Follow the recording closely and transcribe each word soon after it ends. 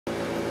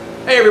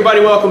Hey everybody,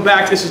 welcome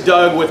back. This is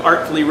Doug with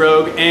Artfully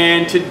Rogue,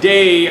 and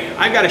today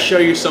I got to show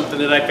you something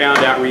that I found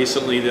out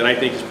recently that I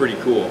think is pretty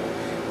cool.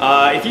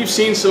 If you've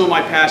seen some of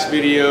my past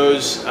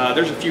videos,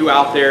 there's a few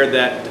out there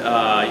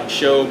that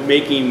show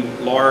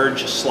making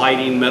large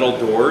sliding metal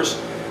doors,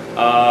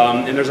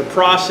 and there's a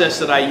process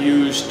that I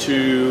use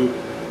to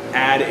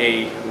add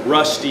a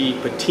rusty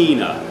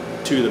patina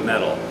to the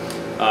metal.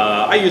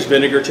 I use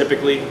vinegar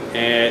typically,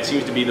 and it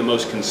seems to be the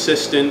most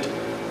consistent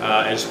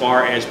as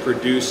far as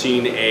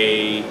producing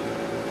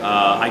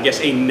I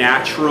guess a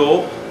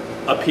natural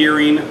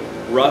appearing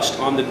rust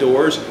on the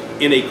doors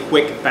in a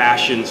quick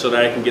fashion so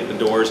that I can get the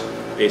doors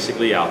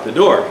basically out the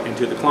door and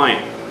to the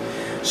client.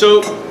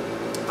 So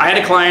I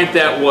had a client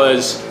that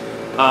was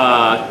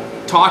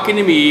talking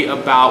to me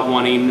about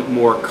wanting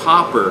more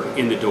copper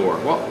in the door.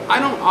 Well, I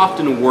don't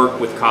often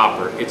work with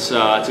copper. It's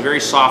a very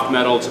soft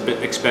metal. It's a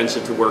bit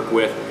expensive to work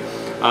with.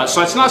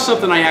 So it's not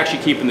something I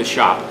actually keep in the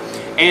shop.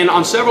 And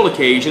on several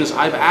occasions,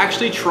 I've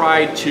actually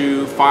tried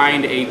to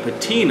find a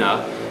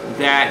patina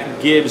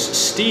that gives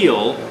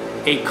steel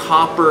a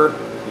copper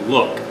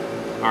look.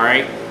 All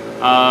right.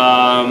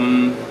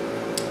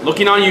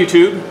 Looking on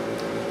YouTube,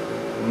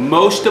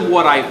 most of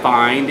what I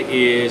find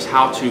is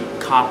how to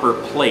copper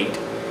plate.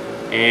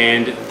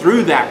 And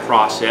through that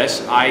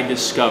process, I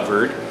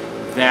discovered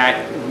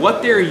that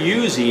what they're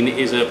using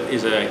is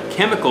a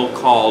chemical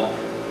called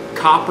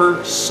copper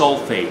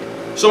sulfate.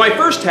 So my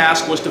first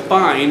task was to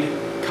find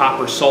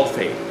copper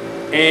sulfate,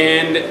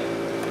 and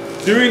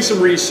doing some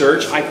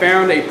research I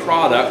found a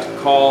product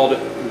called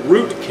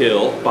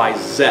Rootkill by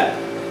Zepp.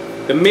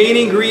 The main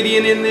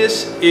ingredient in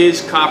this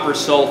is copper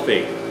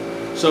sulfate.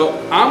 So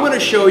I'm going to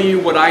show you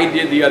what I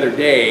did the other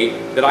day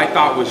that I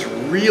thought was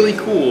really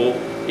cool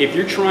if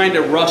you're trying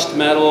to rust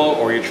metal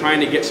or you're trying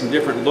to get some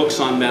different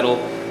looks on metal.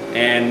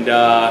 And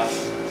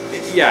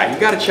yeah, you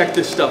got to check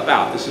this stuff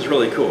out. This is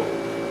really cool.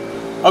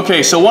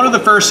 Okay, so one of the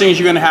first things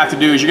you're going to have to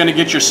do is you're going to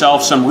get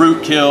yourself some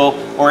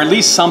Rootkill, or at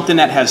least something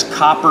that has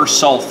copper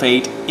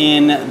sulfate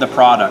in the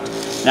product.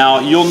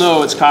 Now you'll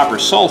know it's copper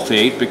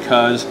sulfate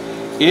because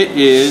it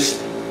is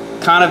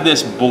kind of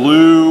this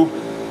blue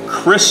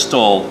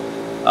crystal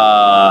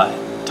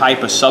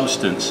type of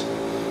substance.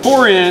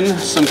 Pour in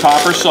some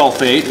copper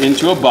sulfate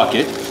into a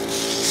bucket,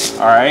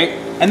 all right,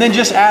 and then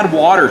just add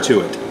water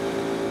to it.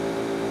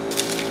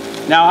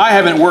 Now I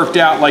haven't worked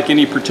out like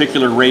any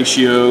particular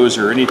ratios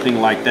or anything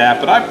like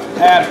that, but I've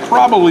had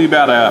probably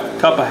about a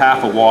cup and a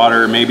half of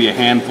water, maybe a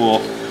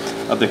handful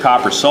of the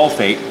copper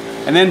sulfate,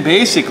 and then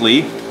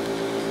basically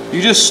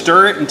you just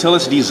stir it until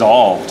it's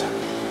dissolved.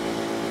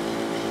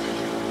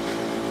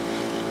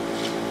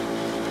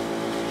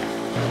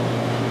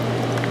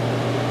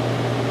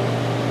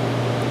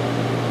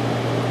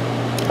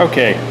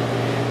 Okay,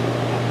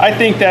 I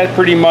think that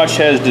pretty much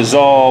has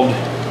dissolved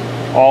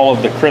all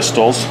of the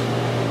crystals.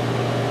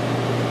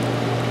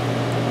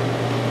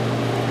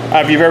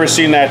 If you've ever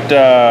seen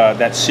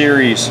that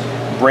series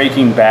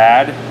Breaking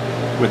Bad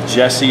with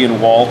Jesse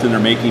and Walt, and they're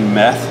making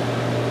meth,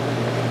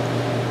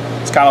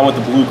 it's kind of what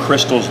the blue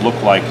crystals look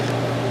like.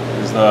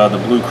 Is the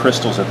blue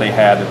crystals that they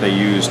had that they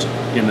used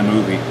in the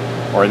movie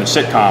or in the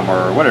sitcom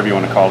or whatever you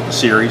want to call it, the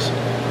series.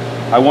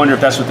 I wonder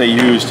if that's what they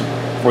used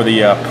for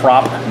the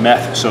prop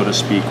meth, so to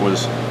speak,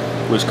 was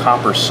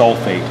copper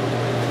sulfate.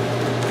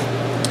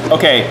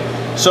 Okay,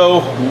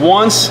 so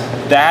once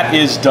that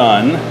is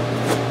done,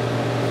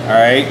 all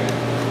right,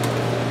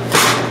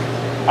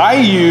 I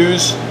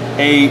use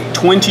a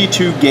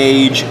 22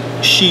 gauge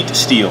sheet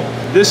steel.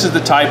 This is the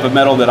type of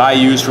metal that I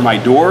use for my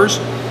doors.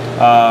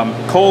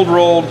 Cold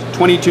rolled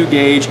 22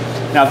 gauge.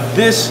 Now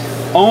this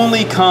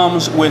only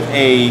comes with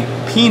a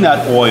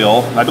peanut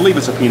oil, I believe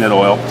it's a peanut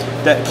oil,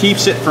 that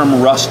keeps it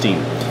from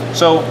rusting.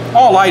 So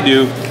all I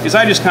do is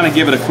I just kind of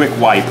give it a quick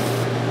wipe.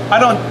 I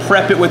don't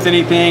prep it with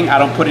anything. I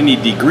don't put any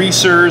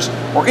degreasers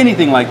or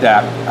anything like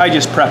that. I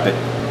just prep it.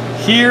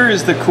 Here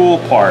is the cool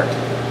part.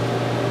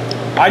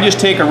 I just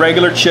take a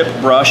regular chip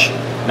brush.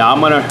 Now I'm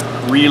going to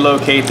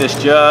relocate this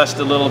just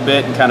a little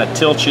bit and kind of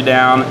tilt you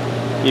down,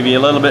 give you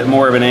a little bit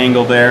more of an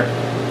angle there.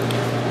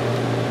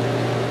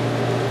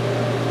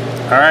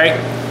 All right.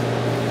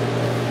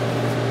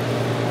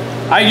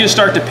 I just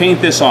start to paint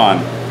this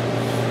on.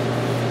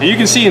 And you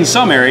can see in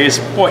some areas,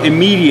 boy,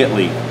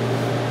 immediately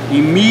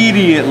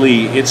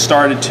it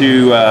started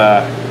to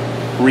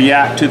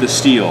react to the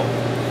steel.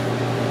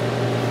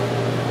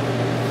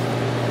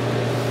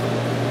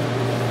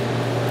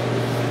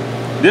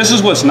 This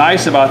is what's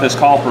nice about this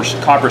copper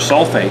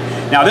sulfate.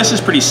 Now this is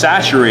pretty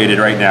saturated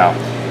right now,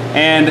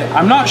 and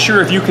I'm not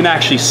sure if you can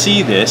actually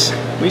see this.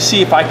 Let me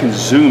see if I can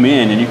zoom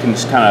in and you can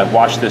just kind of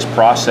watch this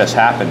process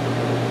happen.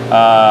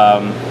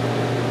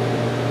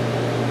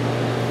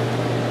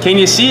 Can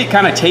you see it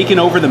kind of taking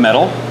over the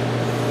metal?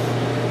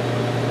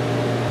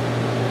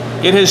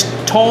 It has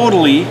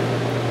totally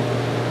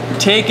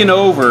taken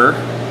over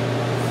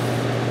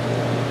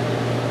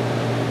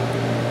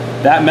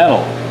that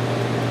metal.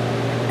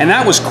 And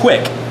that was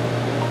quick.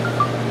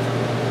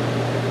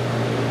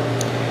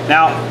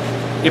 Now,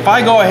 if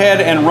I go ahead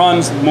and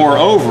run more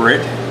over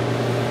it,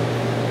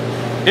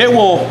 it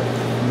will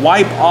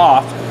wipe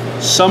off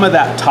some of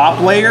that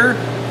top layer.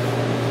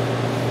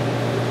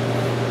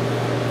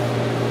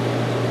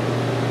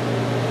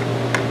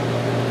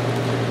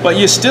 But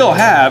you still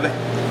have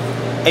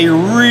a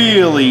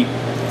really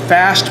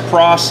fast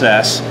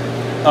process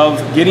of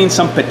getting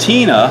some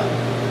patina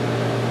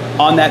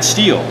on that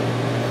steel.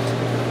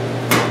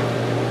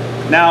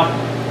 Now,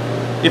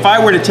 if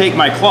I were to take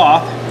my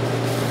cloth,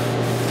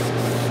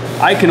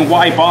 I can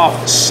wipe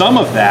off some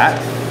of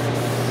that.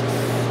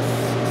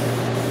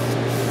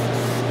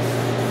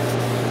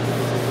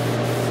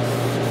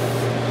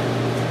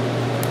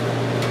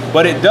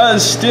 But it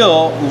does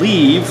still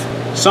leave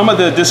some of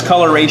the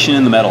discoloration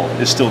in the metal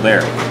is still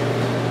there.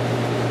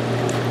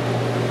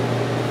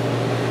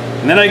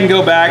 And then I can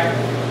go back,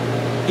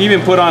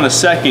 even put on a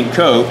second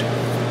coat.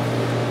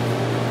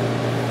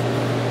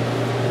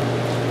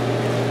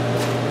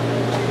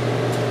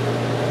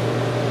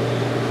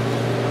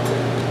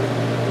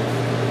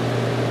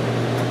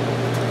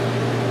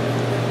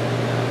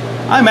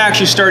 I'm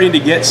actually starting to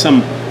get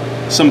some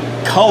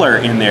color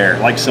in there,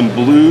 like some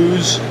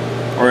blues,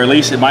 or at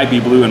least it might be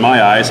blue in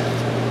my eyes.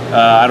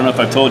 I don't know if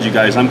I've told you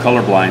guys, I'm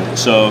colorblind,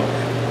 so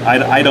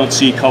I don't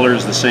see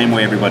colors the same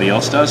way everybody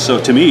else does. So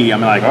to me,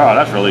 I'm like, oh,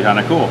 that's really kind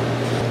of cool.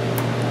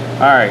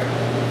 All right,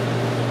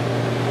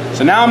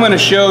 so now I'm going to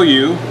show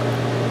you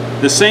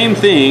the same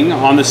thing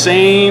on the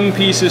same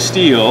piece of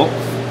steel.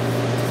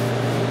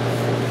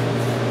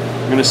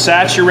 I'm going to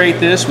saturate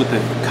this with the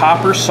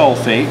copper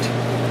sulfate,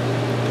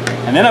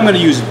 and then I'm going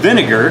to use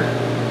vinegar.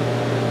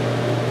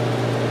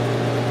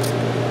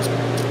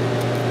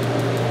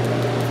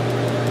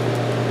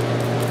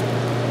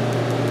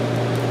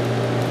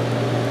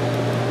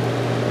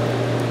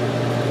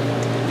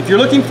 If you're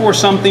looking for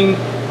something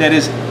that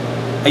is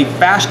a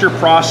faster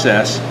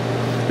process,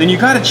 then you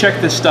got to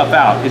check this stuff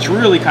out. It's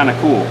really kind of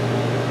cool.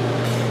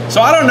 So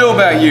I don't know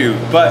about you,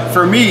 but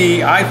for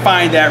me, I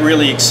find that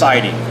really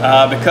exciting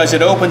because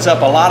it opens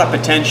up a lot of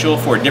potential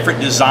for different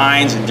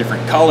designs and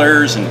different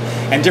colors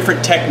and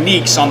different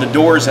techniques on the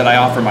doors that I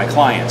offer my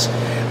clients.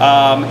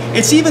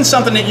 It's even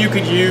something that you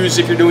could use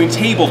if you're doing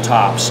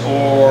tabletops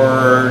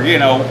or, you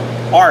know,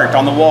 art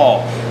on the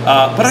wall.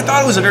 But I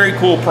thought it was a very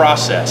cool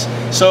process.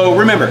 So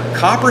remember,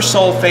 copper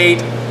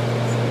sulfate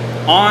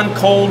on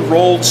cold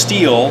rolled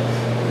steel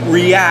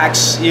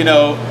reacts, you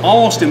know,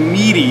 almost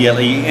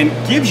immediately and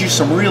gives you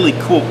some really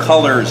cool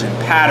colors and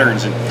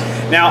patterns. And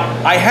now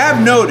I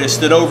have noticed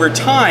that over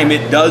time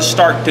it does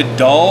start to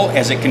dull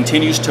as it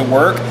continues to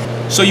work.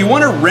 So you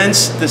want to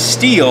rinse the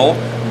steel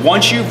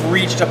once you've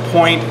reached a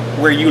point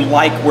where you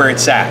like where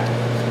it's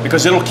at,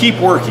 because it'll keep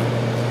working.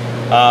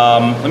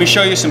 Let me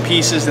show you some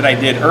pieces that I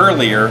did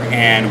earlier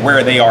and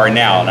where they are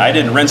now. And I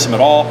didn't rinse them at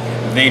all.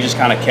 They just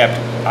kind of kept,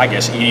 I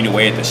guess, eating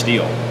away at the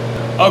steel.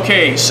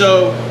 Okay,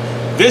 so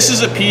this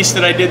is a piece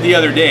that I did the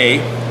other day,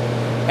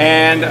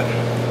 and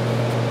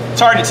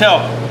it's hard to tell,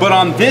 but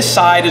on this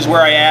side is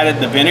where I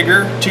added the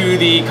vinegar to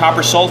the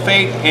copper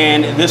sulfate,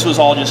 and this was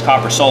all just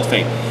copper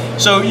sulfate.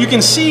 So you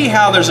can see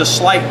how there's a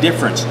slight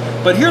difference.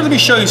 But here, let me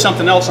show you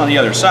something else on the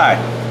other side.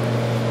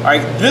 All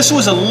right, this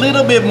was a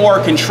little bit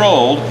more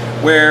controlled,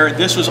 where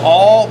this was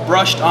all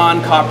brushed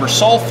on copper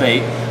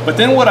sulfate, but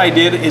then what I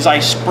did is I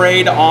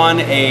sprayed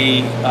on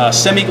a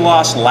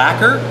semi-gloss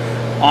lacquer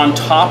on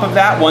top of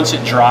that once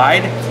it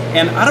dried.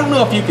 And I don't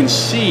know if you can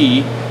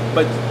see,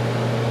 but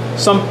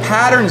some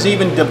patterns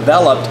even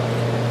developed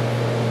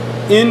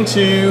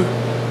into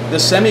the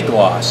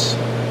semi-gloss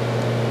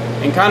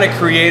and kind of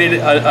created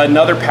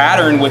another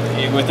pattern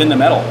within the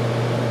metal.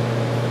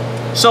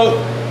 So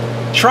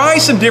try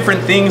some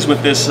different things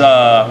with this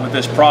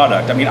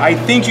product. I mean, I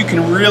think you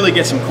can really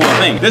get some cool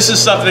things. This is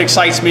stuff that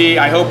excites me.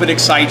 I hope it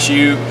excites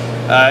you.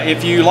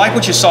 If you like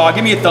what you saw,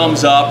 give me a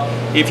thumbs up.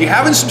 If you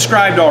haven't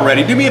subscribed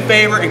already, do me a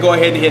favor and go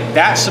ahead and hit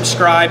that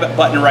subscribe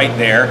button right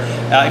there.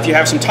 If you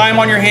have some time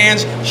on your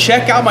hands,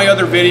 check out my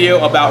other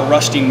video about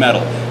rusting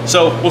metal.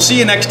 So we'll see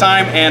you next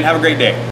time, and have a great day.